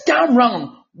 and this time round,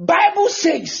 Bible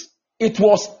says it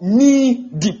was knee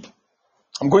deep.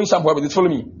 I'm going somewhere with it. Follow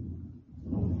me.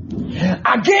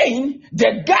 Again,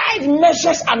 the guide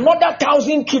measures another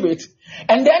 1,000 cubits,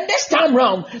 and then this time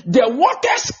round, the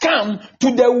waters come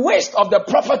to the waist of the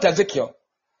prophet Ezekiel.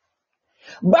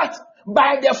 But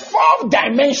by the fourth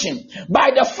dimension,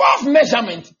 by the fourth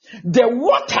measurement, the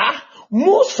water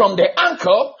moves from the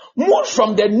ankle, moves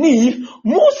from the knee,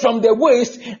 moves from the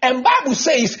waist, and Bible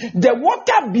says the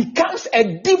water becomes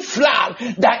a deep flood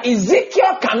that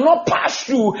Ezekiel cannot pass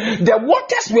through. The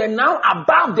waters were now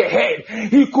above the head.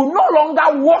 He could no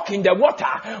longer walk in the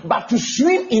water, but to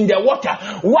swim in the water.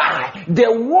 Why?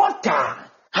 The water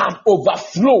had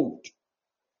overflowed,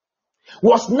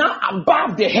 was now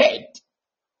above the head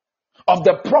of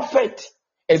the prophet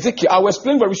Ezekiel. I will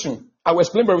explain very soon.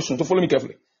 So follow me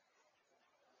carefully.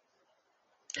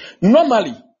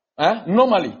 Normally,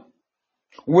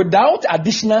 without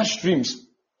additional streams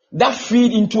that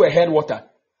feed into a headwater,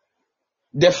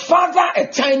 the farther a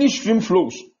tiny stream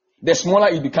flows, the smaller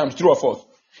it becomes. True or false?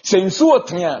 So in so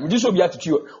tnia, this will be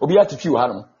attitude,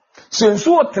 haram. So in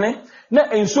so tnia,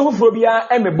 na in so phobia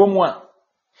emebomwa,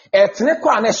 etne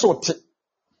kwa ne so te.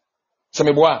 So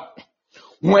meboa.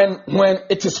 When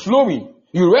it is flowing,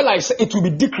 you realize it will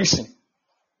be decreasing.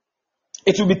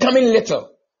 It will be becoming little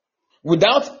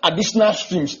without additional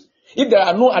streams. If there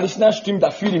are no additional streams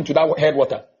that feed into that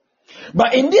headwater.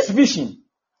 But in this vision,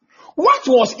 what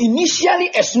was initially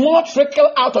a small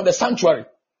trickle out of the sanctuary,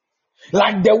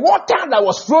 like the water that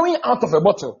was flowing out of a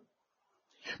bottle,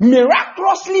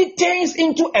 miraculously turns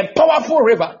into a powerful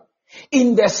river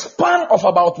in the span of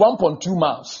about 1.2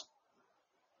 miles.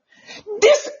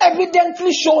 This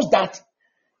evidently shows that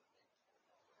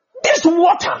this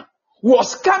water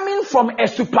was coming from a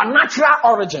supernatural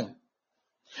origin,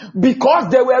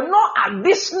 because there were no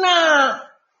additional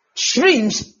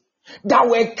streams that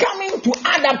were coming to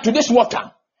add up to this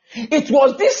water. It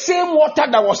was this same water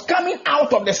that was coming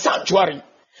out of the sanctuary.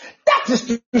 That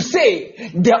is to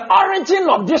say, the origin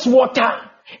of this water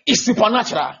is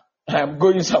supernatural. I am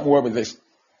going somewhere with this.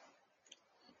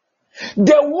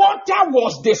 The water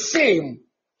was the same,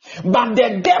 but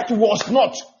the depth was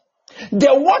not.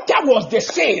 The water was the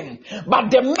same, but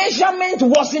the measurement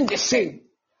wasn't the same.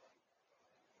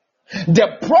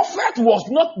 The prophet was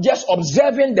not just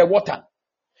observing the water,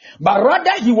 but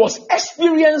rather he was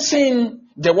experiencing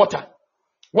the water.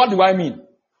 What do I mean?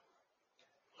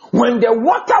 When the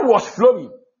water was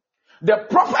flowing, the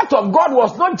prophet of God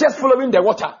was not just following the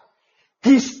water.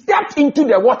 He stepped into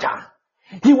the water.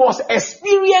 He was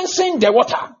experiencing the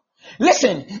water.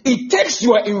 Listen, it takes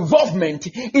your involvement,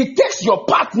 it takes your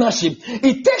partnership,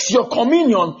 it takes your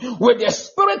communion with the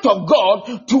Spirit of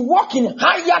God to walk in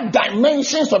higher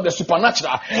dimensions of the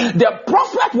supernatural. The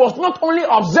prophet was not only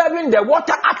observing the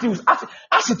water at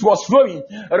as it was flowing.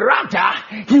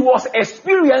 Rather, he was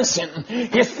experiencing,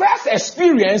 his first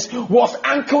experience was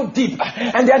ankle deep.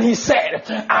 And then he said,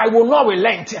 I will not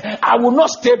relent. I will not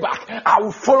stay back. I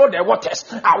will follow the waters.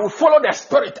 I will follow the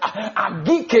Spirit.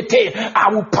 I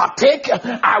will partake.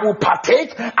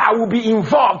 I will be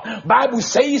involved. Bible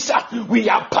says we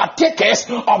are partakers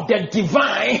of the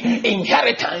divine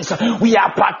inheritance. We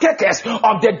are partakers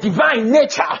of the divine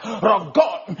nature of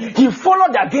God. He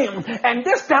followed again, and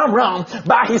this time round,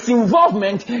 by his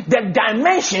involvement, the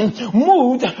dimension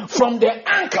moved from the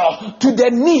ankle to the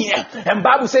knee. And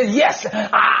Bible says, yes,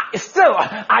 still,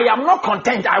 I am not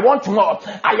content. I want more.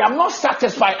 I am not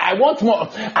satisfied. I want more.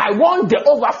 I want the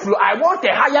overflow. I want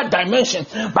a higher dimension.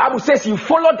 Bible says he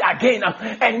followed again,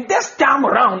 and this time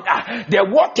around, the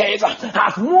waters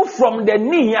has moved from the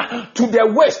knee to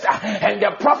the waist. And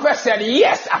the prophet said,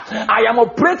 yes, I am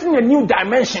operating a new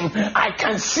dimension. I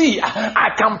can see, I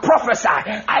can prophesy,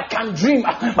 I can dream,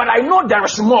 but I know there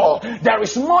is more. There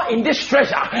is more in this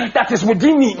treasure that is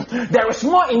within me. There is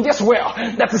more in this well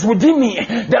that is within me.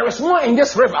 There is more in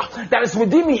this river that is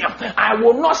within me. I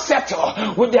will not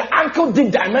settle with the ankle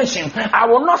deep dimension. I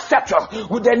will not settle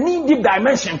with the knee deep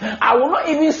dimension. I will not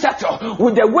even settle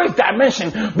with the waist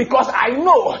dimension, because I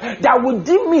know that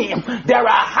within me there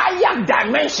are higher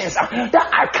dimensions that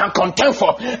I can contend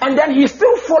for. And then he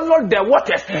still followed the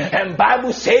waters, and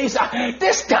Bible says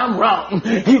this time round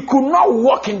he could not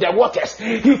walk in the waters.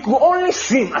 He could only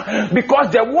swim,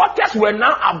 because the waters were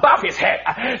now above his head.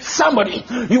 Somebody,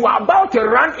 you are about to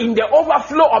run in the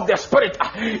overflow of the Spirit.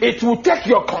 It will take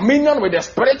your communion with the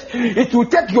Spirit. It will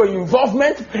take your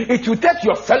involvement. It will take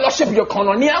your fellowship, your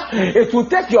koinonia. It will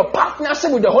take your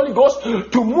partnership with the Holy Ghost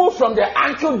to move from the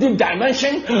ankle deep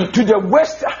dimension to the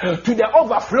waist, to the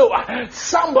overflow.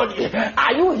 Somebody,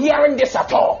 are you hearing this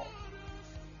at all?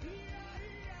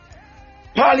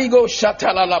 Paligo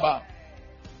Shatalalaba.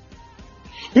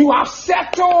 You have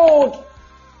settled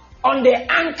on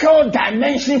the ankle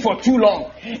dimension for too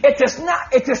long. It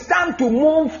is time to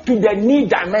move to the knee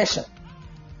dimension.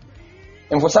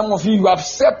 And for some of you, you have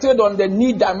settled on the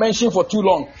knee dimension for too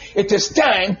long. It is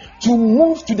time to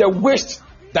move to the waist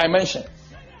dimension.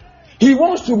 He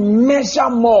wants to measure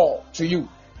more to you.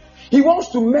 He wants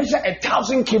to measure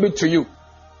 1,000 cubits to you.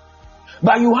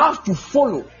 But you have to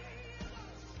follow.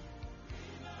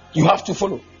 You have to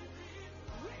follow.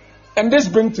 And this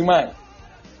brings to mind,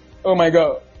 oh my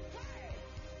God,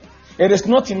 it is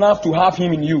not enough to have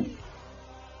him in you.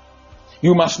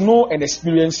 You must know and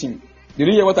experience him. Did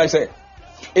you hear what I said?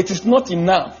 It is not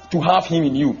enough to have him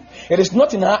in you. It is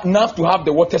not enough to have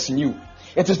the waters in you.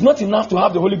 It is not enough to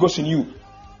have the Holy Ghost in you.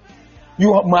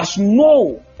 You must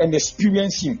know and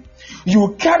experience him.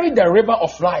 You carry the river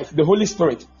of life, the Holy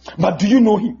Spirit. But do you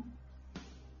know him?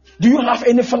 Do you have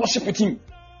any fellowship with him?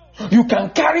 You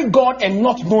can carry God and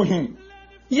not know him.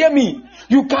 Hear me.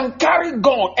 You can carry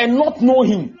God and not know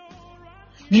him.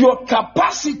 Your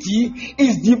capacity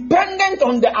is dependent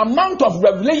on the amount of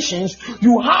revelations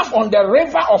you have on the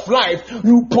river of life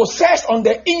you possess on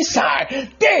the inside.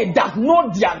 They that know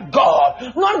their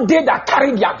God, not they that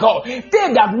carry their God,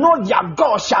 they that know their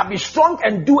God shall be strong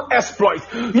and do exploits.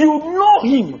 You know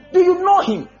him. Do you know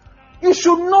him? You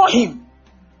should know him.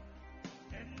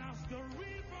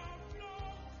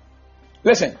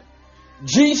 Listen,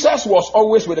 Jesus was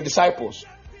always with the disciples,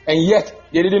 and yet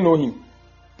they didn't know him.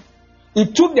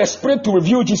 It took the Spirit to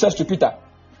reveal Jesus to Peter.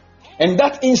 And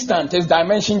that instant, his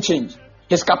dimension changed.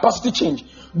 His capacity changed.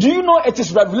 Do you know it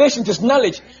is revelation, it is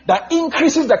knowledge that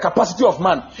increases the capacity of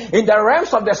man? In the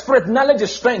realms of the Spirit, knowledge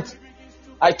is strength.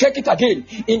 I take it again.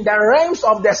 In the realms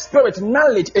of the Spirit,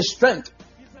 knowledge is strength.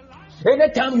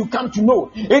 Anytime you come to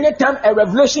know, anytime a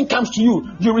revelation comes to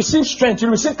you, you receive strength, you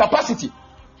receive capacity.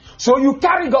 So you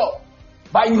carry God,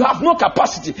 but you have no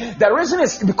capacity. The reason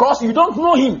is because you don't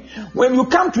know him. When you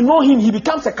come to know him, he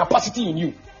becomes a capacity in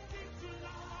you.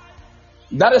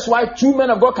 That is why two men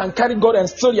of God can carry God and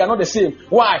still they are not the same.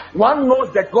 Why? One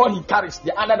knows the God he carries,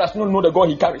 the other does not know the God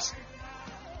he carries.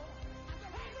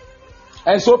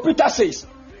 And so Peter says,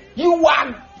 you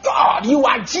are God, you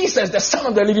are Jesus, the Son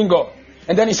of the living God.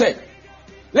 And then he said,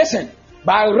 listen,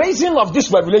 by reason of this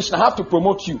revelation, I have to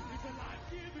promote you.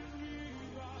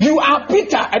 You are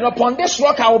Peter, and upon this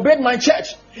rock I will build my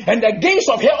church, and the gates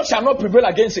of hell shall not prevail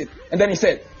against it. And then he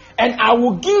said, and I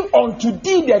will give unto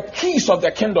thee the keys of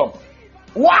the kingdom.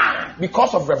 Why?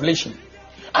 Because of revelation.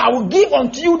 I will give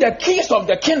unto you the keys of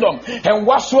the kingdom, and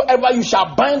whatsoever you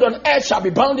shall bind on earth shall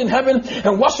be bound in heaven,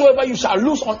 and whatsoever you shall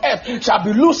loose on earth shall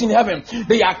be loosed in heaven.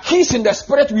 They are keys in the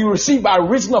Spirit we receive by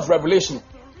reason of revelation.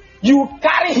 You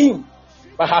carry him,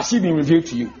 but has he been revealed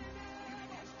to you?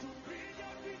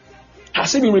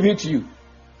 Has it been revealed to you?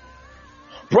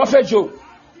 Prophet Job.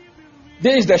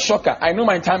 This is the shocker. I know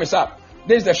my time is up.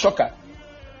 This is the shocker.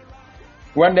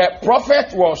 When the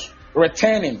prophet was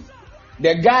returning,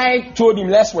 the guy told him,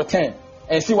 let's return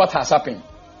and see what has happened.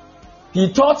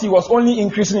 He thought he was only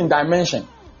increasing in dimension.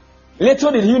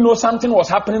 Little did he know something was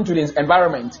happening to the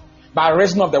environment by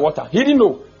reason of the water. He didn't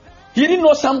know. He didn't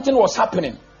know something was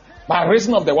happening by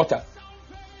reason of the water.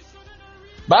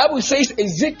 Bible says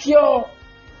Ezekiel,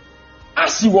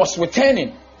 as he was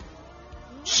returning,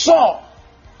 saw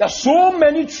that so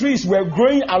many trees were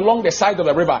growing along the side of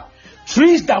the river.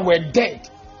 Trees that were dead.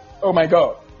 Oh my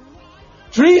God.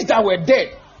 Trees that were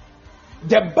dead.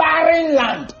 The barren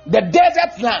land, the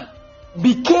desert land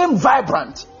became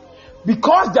vibrant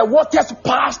because the waters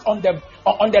passed on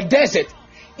the desert.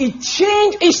 It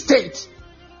changed its state.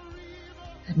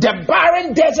 The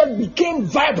barren desert became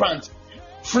vibrant,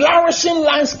 flourishing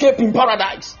landscape in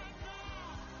paradise.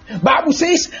 Bible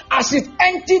says, as it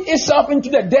emptied itself into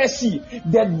the Dead Sea,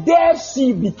 the Dead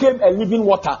Sea became a living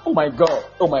water. Oh my God.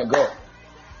 Oh my God.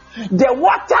 The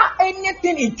water,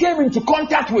 anything it came into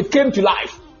contact with came to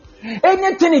life.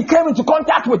 Anything it came into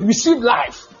contact with received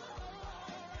life.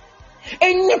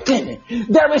 Anything.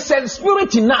 There is a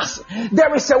spirit in us.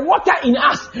 There is a water in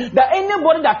us that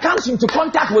anybody that comes into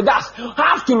contact with us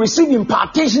have to receive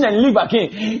impartation and live again.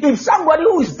 If somebody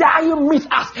who is dying meets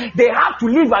us, they have to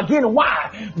live again.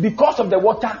 Why? Because of the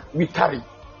water we carry.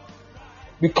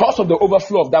 Because of the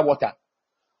overflow of that water.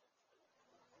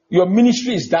 Your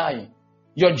ministry is dying.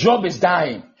 Your job is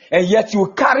dying. And yet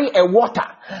you carry a water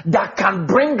that can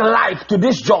bring life to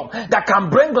this job, that can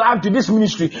bring life to this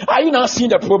ministry. Are you now seeing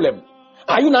the problem?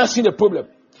 Are you now seeing the problem?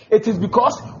 It is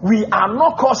because we are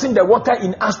not causing the water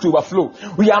in us to overflow.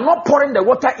 We are not pouring the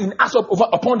water in us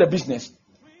upon the business.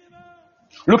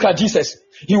 Look at Jesus.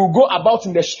 He will go about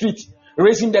in the street,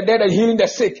 raising the dead and healing the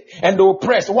sick and the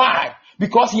oppressed. Why?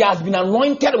 Because he has been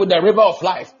anointed with the river of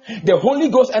life, the Holy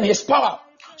Ghost and his power.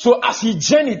 So as he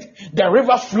journeyed, the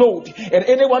river flowed, and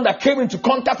anyone that came into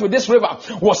contact with this river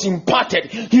was imparted.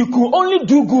 He could only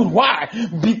do good. Why?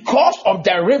 Because of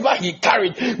the river he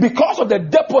carried, because of the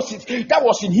deposit that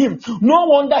was in him. No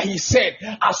wonder he said,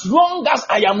 as long as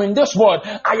I am in this world,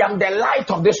 I am the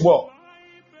light of this world.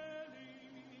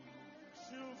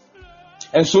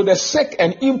 And so the sick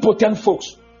and impotent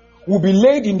folks will be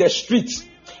laid in the streets,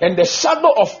 and the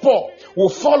shadow of Paul will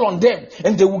fall on them,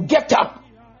 and they will get up.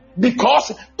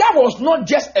 Because that was not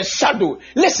just a shadow.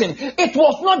 Listen, it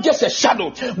was not just a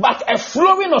shadow, but a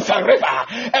flowing of a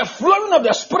river, a flowing of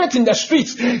the Spirit in the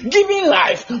streets, giving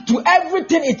life to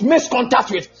everything it makes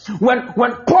contact with.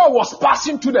 When Paul was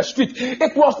passing through the street,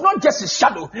 it was not just a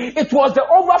shadow, it was the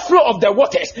overflow of the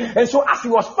waters. And so as he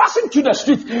was passing through the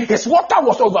street, his water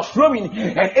was overflowing,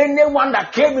 and anyone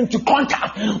that came into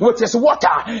contact with his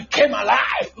water came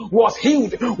alive, was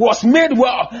healed, was made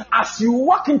well. As you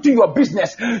walk into your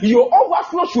business, your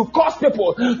overflow should cause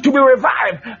people to be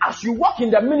revived. As you walk in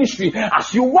the ministry,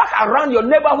 as you walk around your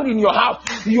neighborhood, in your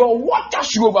house, your water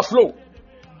should overflow.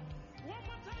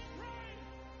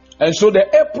 And so the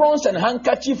aprons and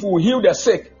handkerchief will heal the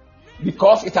sick,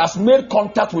 because it has made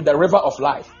contact with the river of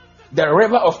life, the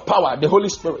river of power, the Holy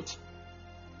Spirit.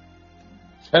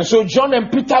 And so John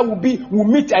and Peter will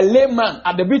meet a lame man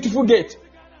at the beautiful gate,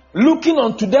 looking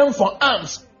unto them for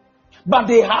alms, but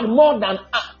they had more than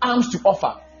alms to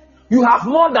offer. You have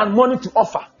more than money to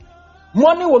offer.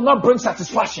 Money will not bring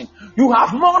satisfaction. You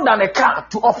have more than a car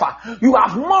to offer. You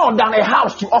have more than a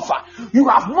house to offer. You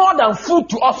have more than food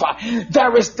to offer.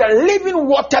 There is the living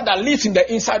water that lives in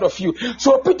the inside of you.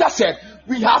 So Peter said,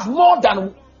 we have more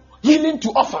than healing to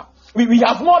offer. We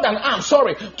have more than alms, to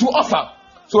offer.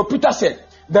 So Peter said,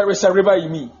 there is a river in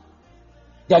me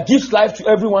that gives life to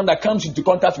everyone that comes into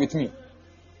contact with me.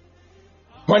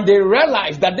 When they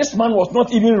realized that this man was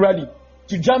not even ready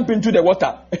to jump into the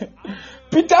water,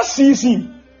 Peter sees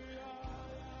him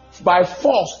by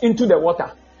force into the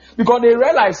water. Because they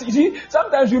realize, you see,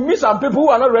 sometimes you meet some people who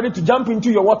are not ready to jump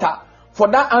into your water for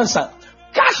that answer.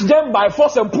 Catch them by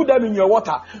force and put them in your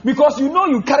water, because you know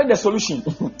you carry the solution.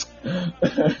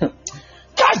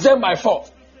 Catch them by force.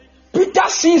 Peter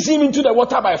sees him into the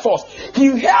water by force.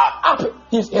 He held up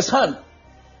his hand,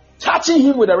 touching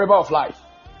him with the river of life.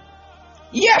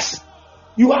 Yes,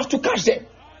 you have to catch them.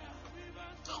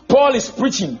 Paul is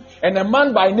preaching, and a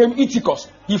man by name Eutychus,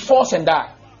 he falls and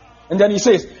dies. And then he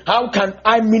says, how can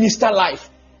I minister life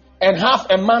and have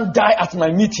a man die at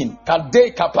my meeting?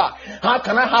 Kade Kappa. How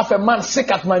can I have a man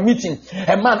sick at my meeting,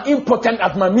 a man impotent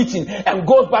at my meeting, and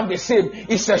goes back the same?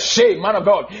 It's a shame, man of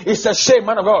God. It's a shame,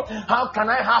 man of God. How can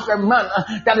I have a man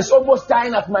that is almost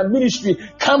dying at my ministry,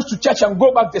 comes to church and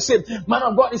go back the same? Man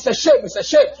of God, it's a shame. It's a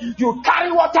shame. You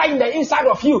carry water in the inside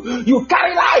of you. You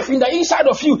carry life in the inside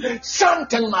of you.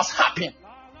 Something must happen.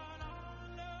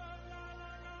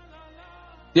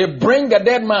 They bring the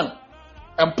dead man,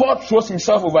 and Paul throws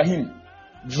himself over him,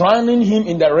 drowning him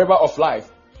in the river of life,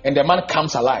 and the man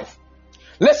comes alive.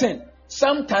 Listen,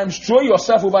 sometimes throw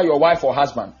yourself over your wife or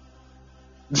husband.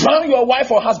 Drown your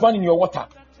wife or husband in your water.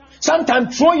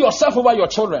 Sometimes throw yourself over your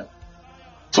children.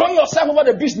 Throw yourself over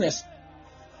the business.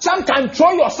 Sometimes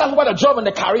throw yourself over the job and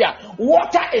the career.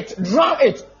 Water it, drown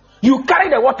it. You carry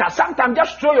the water. Sometimes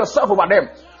just throw yourself over them.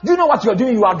 Do you know what you are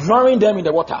doing? You are drowning them in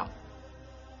the water.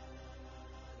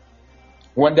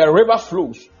 When the river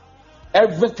flows,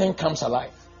 everything comes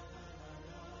alive.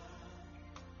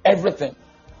 Everything.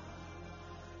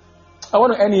 I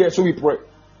want to end here so we pray.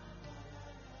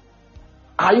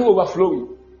 Are you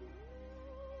overflowing?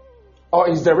 Or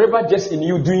is the river just in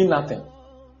you doing nothing?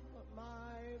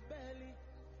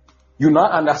 You now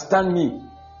understand me.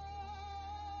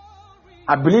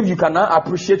 I believe you can now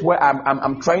appreciate where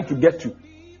I'm trying to get to.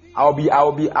 I'll be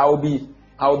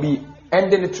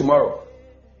ending it tomorrow.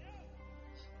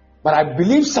 But I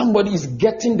believe somebody is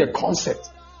getting the concept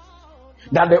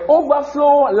that the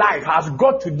overflow life has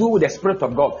got to do with the Spirit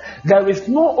of God. There is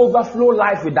no overflow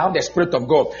life without the Spirit of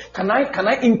God. Can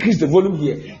I increase the volume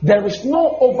here? There is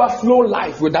no overflow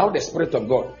life without the Spirit of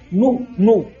God. No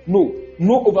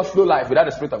overflow life without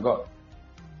the Spirit of God.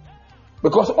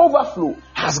 Because overflow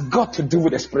has got to do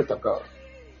with the Spirit of God.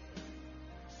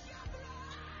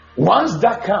 Once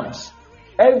that comes,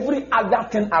 every other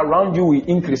thing around you will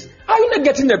increase. Are you not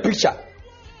getting the picture?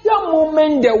 The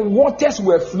moment the waters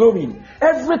were flowing,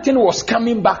 everything was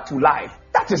coming back to life.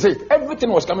 That is it.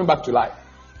 Everything was coming back to life.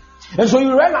 And so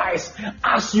you realize,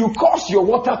 as you cause your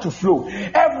water to flow,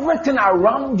 everything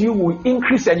around you will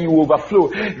increase and you will overflow.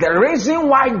 The reason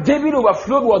why David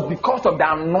overflowed was because of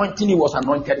the anointing he was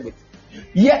anointed with.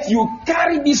 Yet you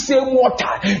carry this same water.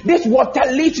 This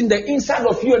water lives in the inside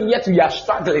of you, and yet we are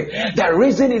struggling. The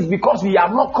reason is because we are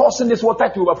not causing this water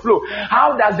to overflow.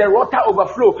 How does the water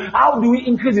overflow? How do we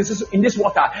increase in this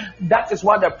water? That is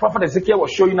what the prophet Ezekiel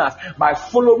was showing us. By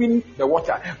following the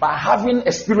water, by having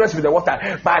experience with the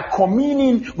water, by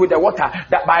communing with the water,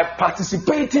 that by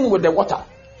participating with the water.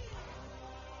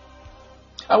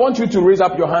 I want you to raise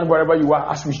up your hand wherever you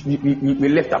are as we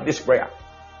lift up this prayer.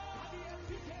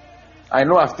 I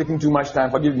know I've taken too much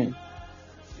time. Forgive me.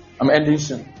 I'm ending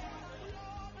soon.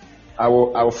 I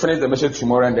will finish the message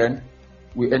tomorrow, and then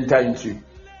we enter into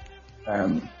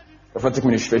prophetic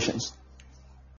ministrations.